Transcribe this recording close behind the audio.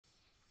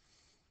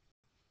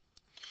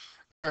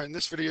All right, in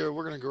this video,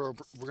 we're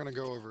gonna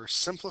go over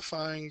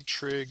simplifying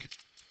trig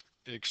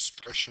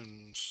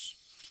expressions.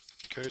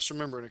 Okay, so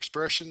remember, an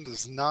expression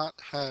does not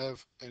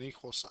have an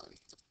equal sign.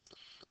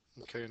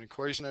 Okay, an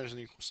equation that has an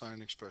equal sign,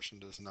 an expression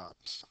does not.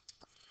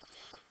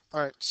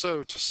 All right,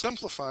 so to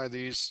simplify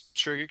these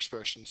trig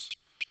expressions,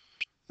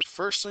 the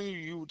first thing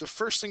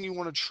you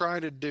want to try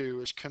to do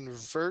is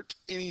convert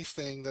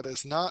anything that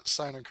is not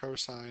sine or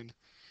cosine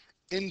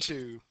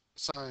into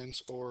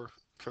sines or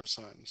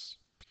cosines.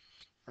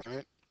 All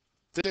right,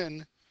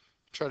 then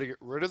try to get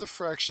rid of the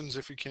fractions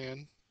if you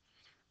can.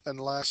 And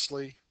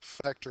lastly,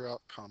 factor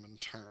out common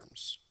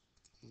terms.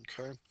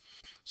 Okay,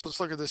 so let's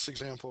look at this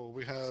example.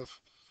 We have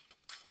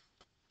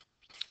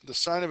the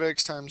sine of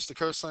x times the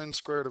cosine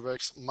squared of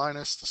x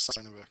minus the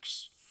sine of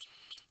x.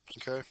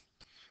 Okay,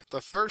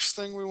 the first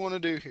thing we want to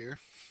do here,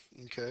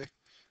 okay,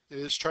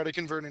 is try to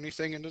convert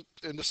anything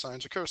into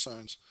sines or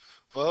cosines.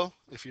 Well,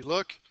 if you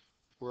look,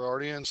 we're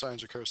already in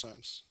sines or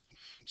cosines,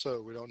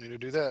 so we don't need to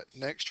do that.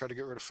 Next, try to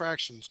get rid of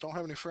fractions. Don't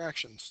have any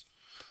fractions.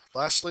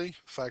 Lastly,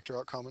 factor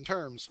out common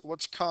terms.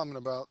 What's common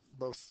about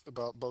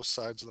both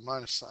sides of the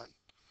minus sign?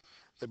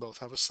 They both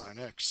have a sine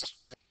x.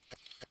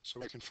 So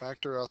we can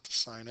factor out the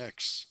sine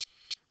x.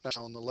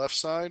 Now on the left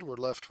side, we're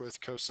left with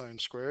cosine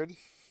squared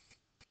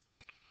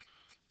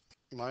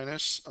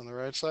minus, on the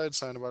right side,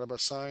 sine divided by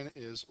sine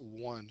is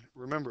 1.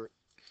 Remember,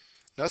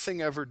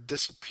 nothing ever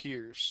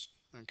disappears,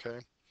 okay?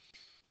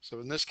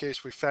 So in this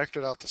case, we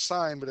factored out the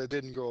sine, but it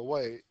didn't go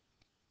away.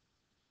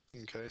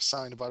 Okay,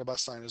 sine divided by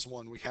sine is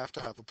 1. We have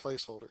to have a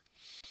placeholder.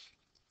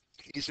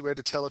 Easy way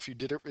to tell if you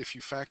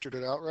factored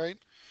it out right,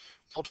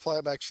 multiply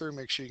it back through,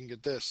 make sure you can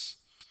get this.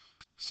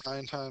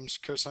 Sine times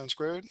cosine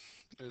squared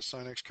is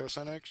sine x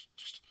cosine x.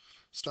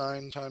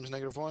 Sine times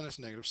 -1 is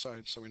negative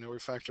sine. So we know we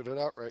factored it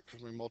out right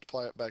because when we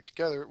multiply it back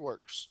together, it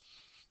works.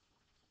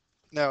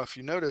 Now, if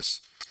you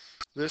notice,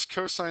 this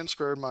cosine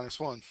squared minus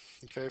 1.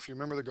 Okay, if you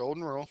remember the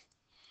golden rule,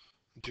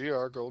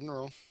 golden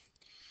rule,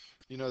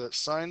 you know that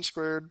sine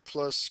squared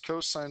plus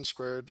cosine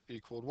squared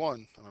equaled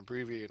 1. I'm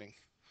abbreviating.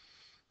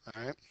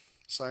 All right,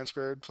 sine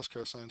squared plus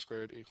cosine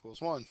squared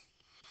equals 1.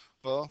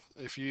 Well,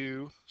 if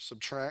you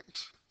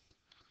subtract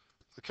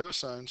the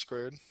cosine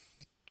squared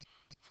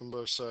from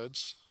both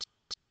sides,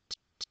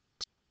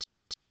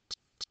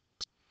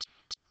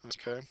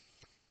 okay,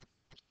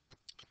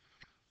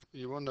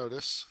 you will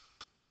notice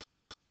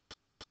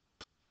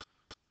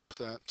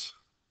that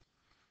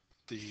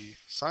the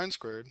sine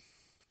squared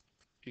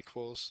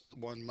equals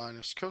 1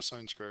 minus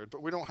cosine squared,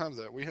 but we don't have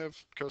that. We have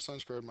cosine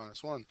squared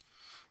minus 1.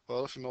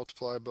 Well, if you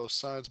multiply both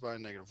sides by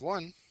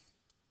 -1,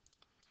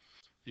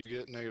 you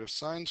get negative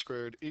sine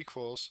squared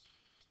equals,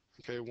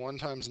 okay, 1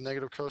 times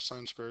negative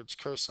cosine squared is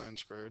cosine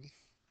squared,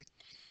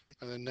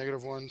 and then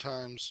 -1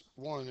 times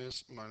 1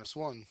 is minus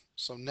 1.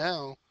 So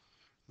now,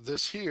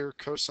 this here,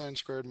 cosine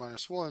squared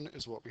minus 1,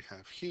 is what we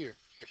have here.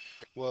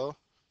 Well,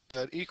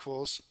 that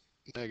equals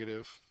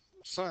negative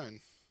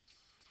sine.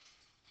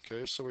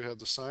 Okay, so we have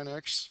the sine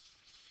x,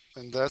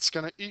 and that's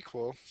going to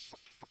equal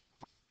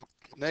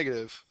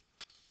negative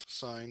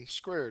sine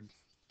squared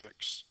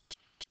x.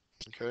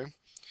 Okay,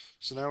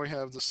 so now we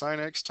have the sine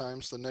x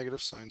times the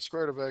negative sine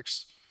squared of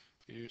x.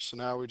 So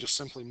now we just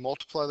simply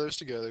multiply those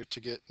together to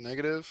get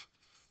negative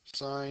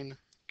sine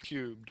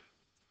cubed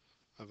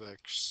of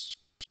x.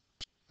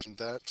 And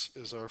that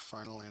is our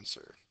final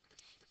answer.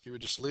 You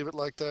would just leave it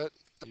like that.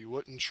 You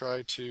wouldn't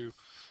try to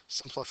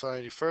simplify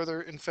any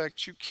further. In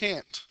fact, you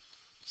can't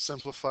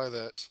simplify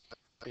that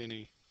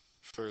any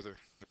further.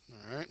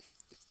 All right.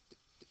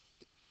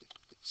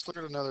 Let's look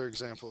at another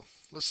example.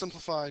 Let's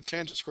simplify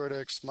tangent squared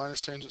x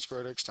minus tangent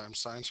squared x times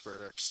sine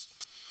squared x.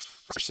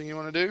 First thing you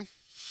want to do,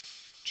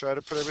 try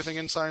to put everything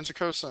in sines or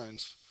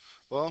cosines.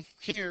 Well,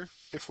 here,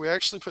 if we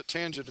actually put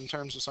tangent in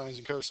terms of sines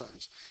and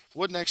cosines, it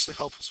wouldn't actually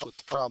help us with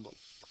the problem.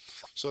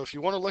 So if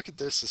you want to look at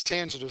this as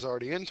tangent is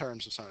already in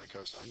terms of sine and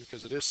cosine,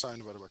 because it is sine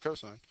divided by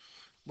cosine,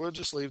 we'll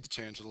just leave the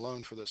tangent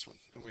alone for this one.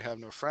 And we have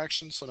no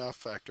fractions, so now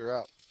factor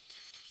out.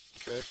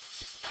 Okay,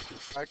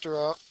 factor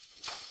out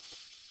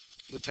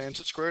the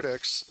tangent squared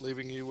x,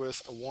 leaving you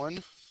with a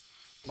 1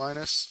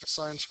 minus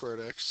sine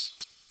squared x.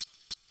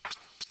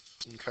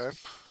 Okay,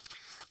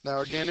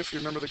 now again, if you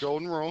remember the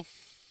golden rule,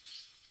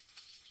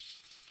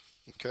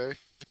 okay,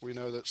 we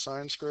know that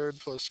sine squared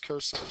plus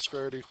cosine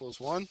squared equals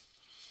 1.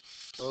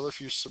 Well,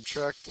 if you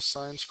subtract the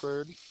sine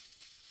squared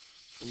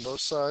from both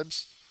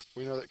sides,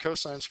 we know that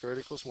cosine squared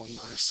equals 1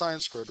 minus sine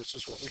squared, which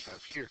is what we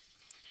have here.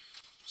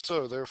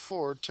 So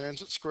therefore,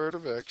 tangent squared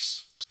of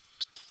x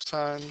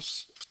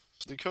times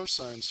the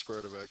cosine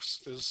squared of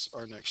x is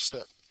our next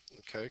step,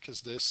 okay,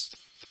 because this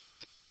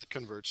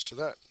converts to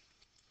that.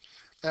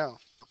 Now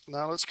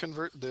let's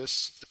convert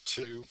this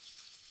to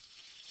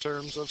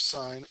terms of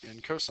sine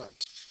and cosine.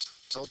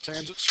 So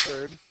tangent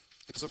squared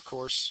is, of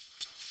course,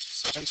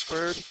 sine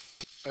squared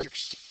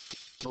x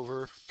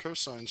over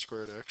cosine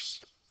squared x,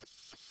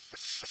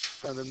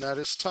 and then that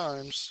is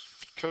times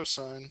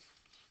cosine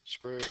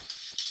squared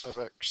of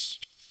x.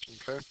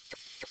 Okay.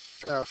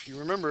 Now, if you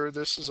remember,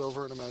 this is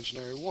over an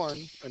imaginary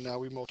 1, and now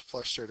we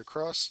multiply straight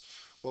across.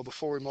 Well,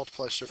 before we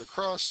multiply straight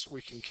across,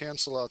 we can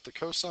cancel out the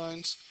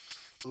cosines,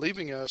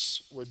 leaving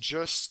us with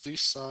just the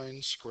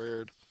sine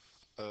squared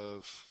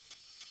of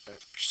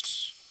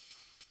x.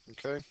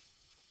 Okay,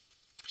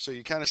 so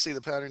you kind of see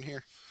the pattern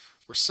here.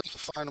 We're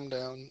simplifying them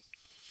down.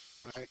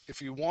 Right?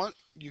 If you want,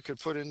 you could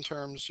put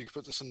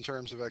this in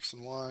terms of x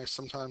and y.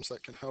 Sometimes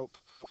that can help.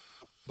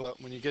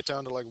 But when you get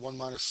down to like 1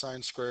 minus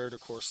sine squared,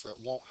 of course, that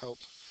won't help.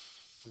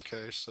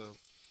 Okay, so,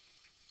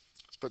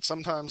 but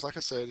sometimes, like I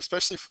said,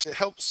 especially it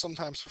helps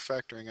sometimes for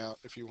factoring out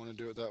if you want to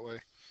do it that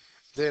way.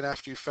 Then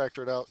after you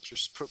factor it out,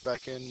 just put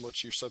back in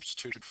what you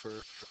substituted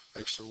for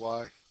x or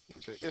y.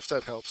 Okay, if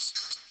that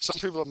helps. Some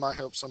people it might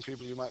help. Some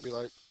people you might be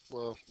like,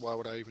 well, why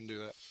would I even do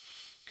that?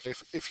 Okay,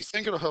 if you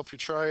think it'll help you,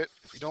 try it.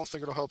 If you don't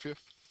think it'll help you,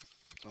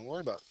 don't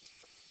worry about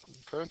it.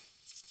 Okay.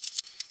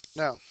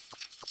 Now,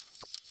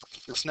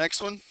 this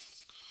next one,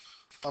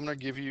 I'm going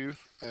to give you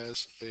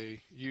as a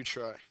you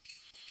try.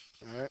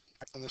 All right.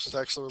 And this is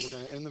actually where we're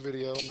going to end the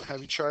video. I'm going to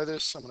have you try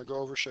this. I'm going to go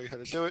over, show you how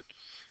to do it.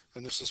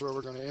 And this is where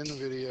we're going to end the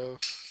video.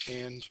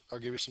 And I'll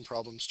give you some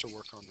problems to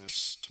work on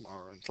this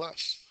tomorrow in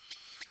class.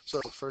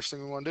 So the first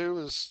thing we want to do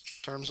is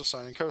terms of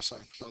sine and cosine.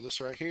 Now this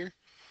right here,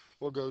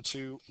 we'll go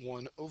to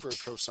 1 over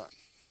cosine.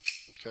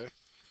 Okay.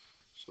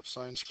 So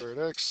sine squared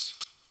x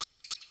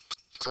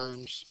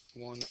times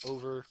 1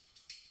 over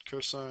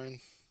cosine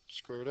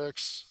squared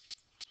x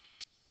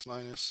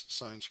minus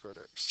sine squared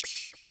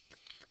x.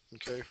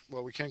 Okay,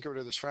 well, we can't get rid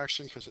of this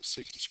fraction because it's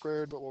secant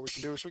squared, but what we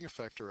can do is we can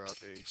factor out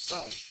a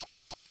sine.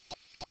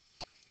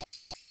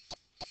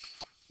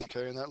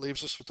 Okay, and that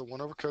leaves us with the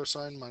 1 over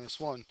cosine minus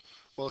 1.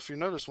 Well, if you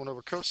notice, 1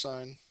 over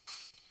cosine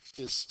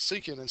is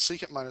secant, and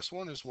secant minus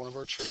 1 is one of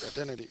our trig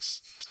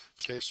identities.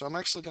 Okay, so I'm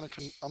actually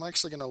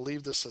gonna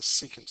leave this as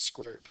secant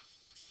squared.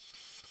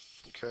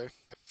 Okay,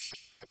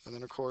 and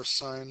then of course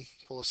sine,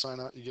 pull a sine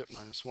out, you get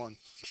minus 1.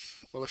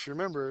 Well, if you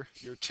remember,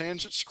 your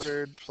tangent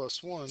squared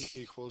plus 1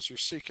 equals your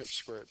secant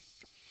squared.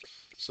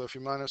 So if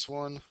you minus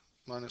 1,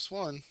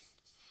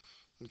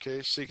 okay,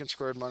 secant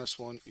squared minus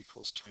 1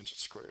 equals tangent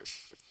squared.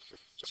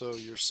 So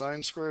your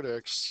sine squared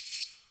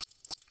x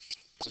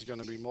is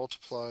going to be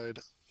multiplied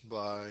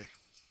by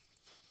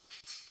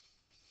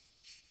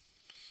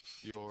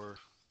your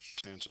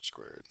tangent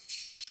squared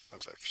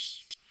of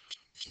x.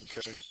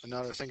 Okay, and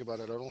now that I think about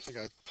it, I don't think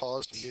I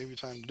paused and gave you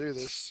time to do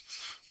this,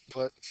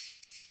 but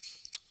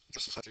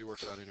this is how you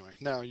work it out anyway.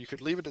 Now, you could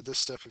leave it at this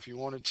step if you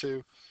wanted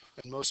to,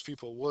 and most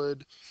people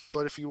would,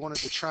 but if you wanted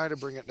to try to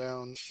bring it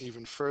down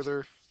even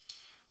further,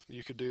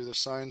 you could do the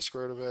sine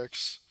squared of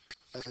x,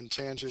 and then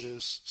tangent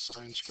is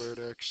sine squared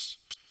x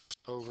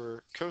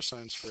over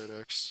cosine squared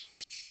x.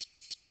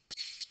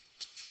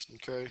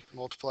 Okay,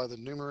 multiply the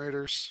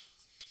numerators,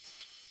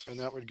 and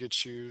that would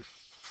get you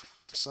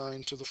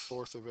sine to the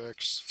fourth of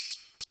x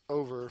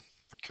over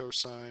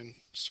cosine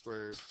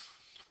squared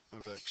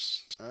of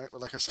x. All right, but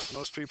like I said,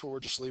 most people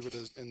would just leave it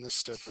as in this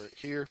step right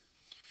here,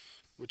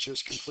 which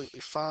is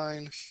completely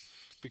fine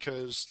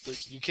because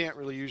you can't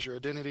really use your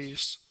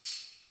identities.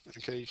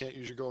 Okay, you can't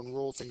use your golden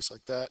rule, things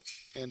like that.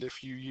 And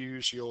if you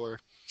use your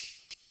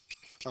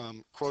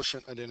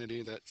quotient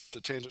identity that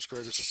the tangent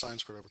squared is the sine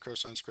squared over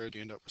cosine squared,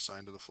 you end up with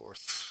sine to the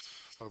fourth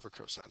over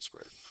cosine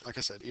squared. Like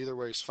I said, either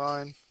way is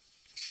fine.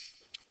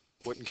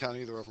 Wouldn't count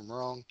either of them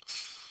wrong.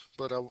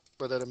 But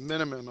at a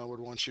minimum, I would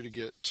want you to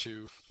get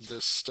to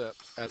this step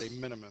at a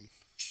minimum.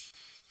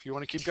 If you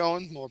want to keep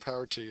going, more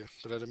power to you.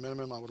 But at a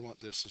minimum, I would want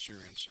this as your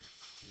answer.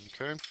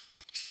 Okay?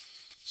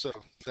 So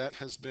that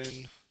has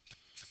been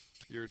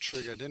your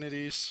trig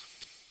identities.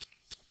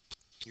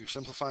 Your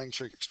simplifying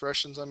trig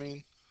expressions, I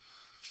mean.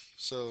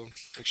 So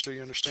make sure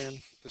you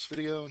understand this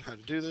video and how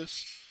to do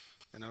this.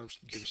 And I'll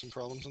give you some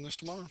problems on this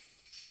tomorrow.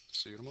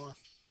 See you tomorrow.